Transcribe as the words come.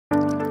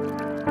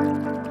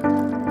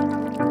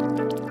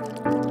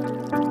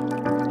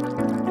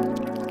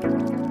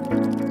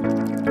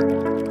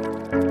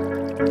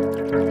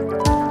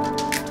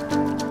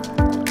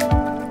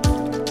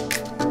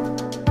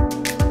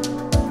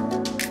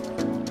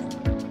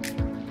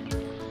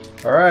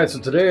All right, so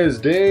today is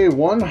day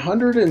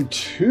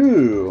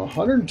 102.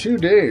 102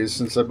 days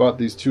since I bought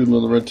these two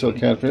little red-tailed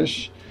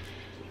catfish.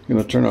 I'm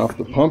gonna turn off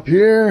the pump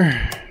here.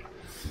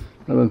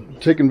 I've been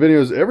taking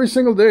videos every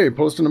single day,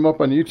 posting them up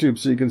on YouTube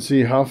so you can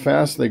see how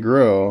fast they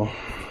grow.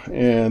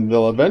 And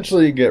they'll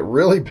eventually get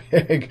really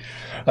big.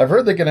 I've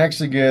heard they can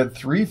actually get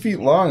 3 feet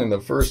long in the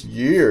first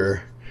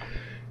year.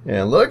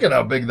 And look at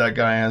how big that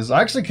guy is. I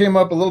actually came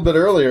up a little bit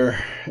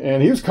earlier,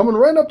 and he was coming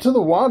right up to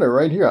the water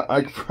right here.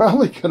 I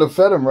probably could have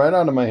fed him right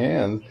out of my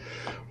hand,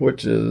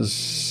 which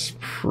is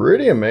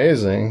pretty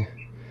amazing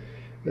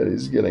that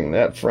he's getting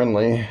that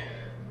friendly.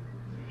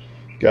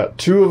 Got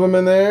 2 of them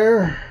in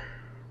there.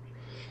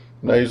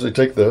 And I usually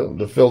take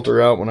the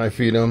filter out when I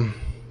feed him.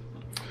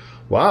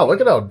 Wow, look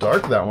at how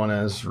dark that one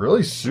is.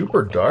 Really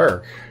super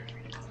dark.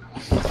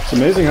 It's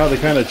amazing how they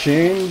kind of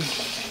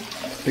change.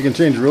 They can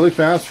change really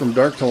fast from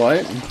dark to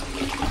light.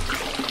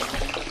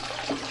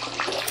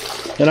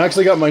 And I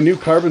actually got my new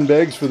carbon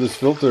bags for this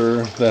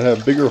filter that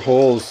have bigger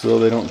holes so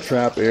they don't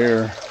trap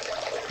air.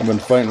 I've been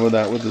fighting with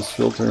that with this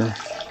filter.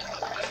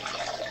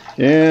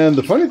 And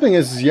the funny thing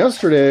is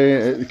yesterday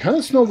it kind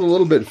of smelled a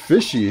little bit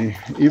fishy,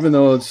 even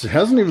though it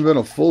hasn't even been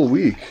a full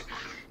week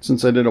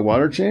since I did a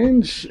water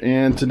change.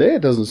 And today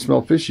it doesn't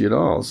smell fishy at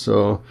all.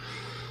 So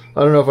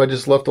I don't know if I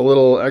just left a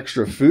little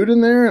extra food in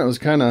there. It was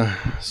kind of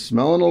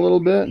smelling a little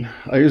bit.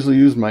 I usually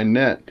use my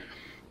net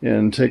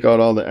and take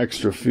out all the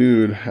extra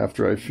food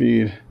after I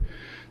feed.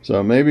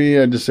 So maybe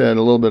I just add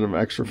a little bit of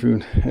extra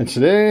food. And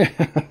today,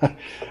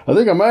 I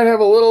think I might have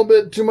a little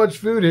bit too much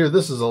food here.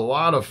 This is a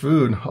lot of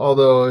food.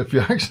 Although if you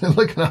actually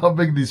look at how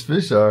big these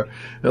fish are,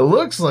 it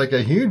looks like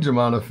a huge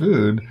amount of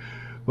food.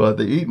 But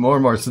they eat more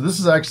and more. So this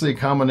is actually a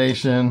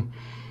combination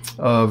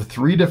of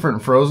 3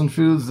 different frozen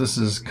foods. This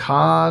is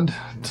cod,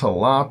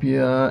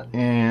 tilapia,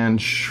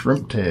 and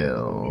shrimp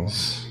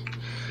tails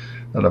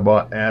that I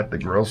bought at the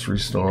grocery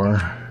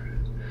store.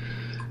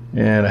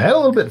 And I had a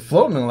little bit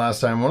floating the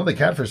last time. One of the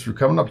catfish were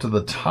coming up to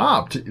the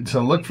top to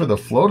look for the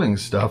floating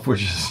stuff,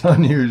 which is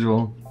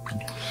unusual.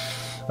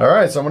 All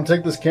right, so I'm gonna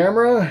take this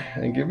camera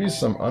and give you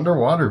some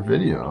underwater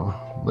video.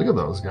 Look at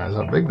those guys,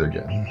 how big they're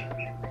getting.